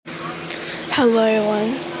Hello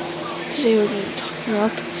everyone, today we're going to be talking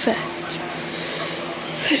about the Fetch.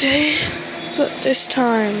 But this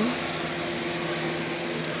time,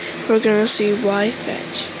 we're going to see why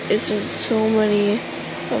Fetch is in so many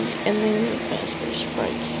of the endings of Fazbear's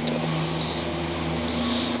Fright stories.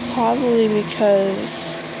 Probably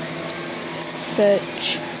because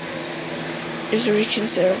Fetch is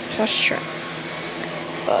reconsidered Plushtrap.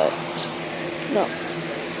 But, no,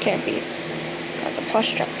 can't be. Got the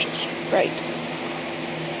Plushtrap just right.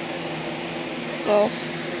 Well,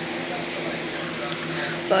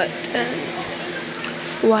 but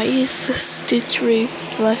why is the Stitch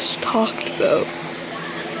Wraith less talked about?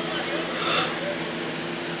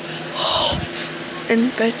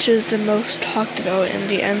 And Fetch is the most talked about in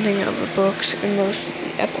the ending of the books and most of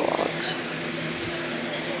the epilogues.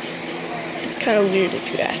 It's kind of weird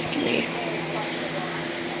if you ask me.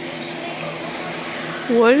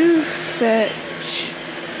 What if Fetch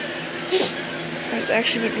has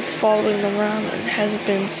actually been following them around and has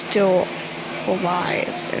been still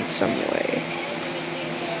alive in some way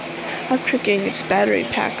after getting its battery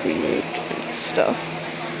pack removed and stuff?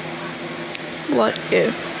 What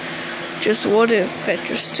if Fetch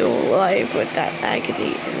was still alive with that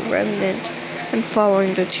Agony and Remnant and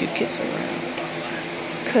following the two kids around?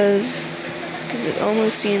 Because it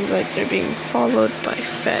almost seems like they're being followed by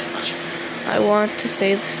Fetch. I want to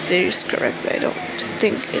say this theory is correct, but I don't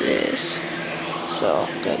think it is. So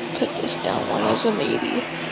I'm going to put this down one as a maybe.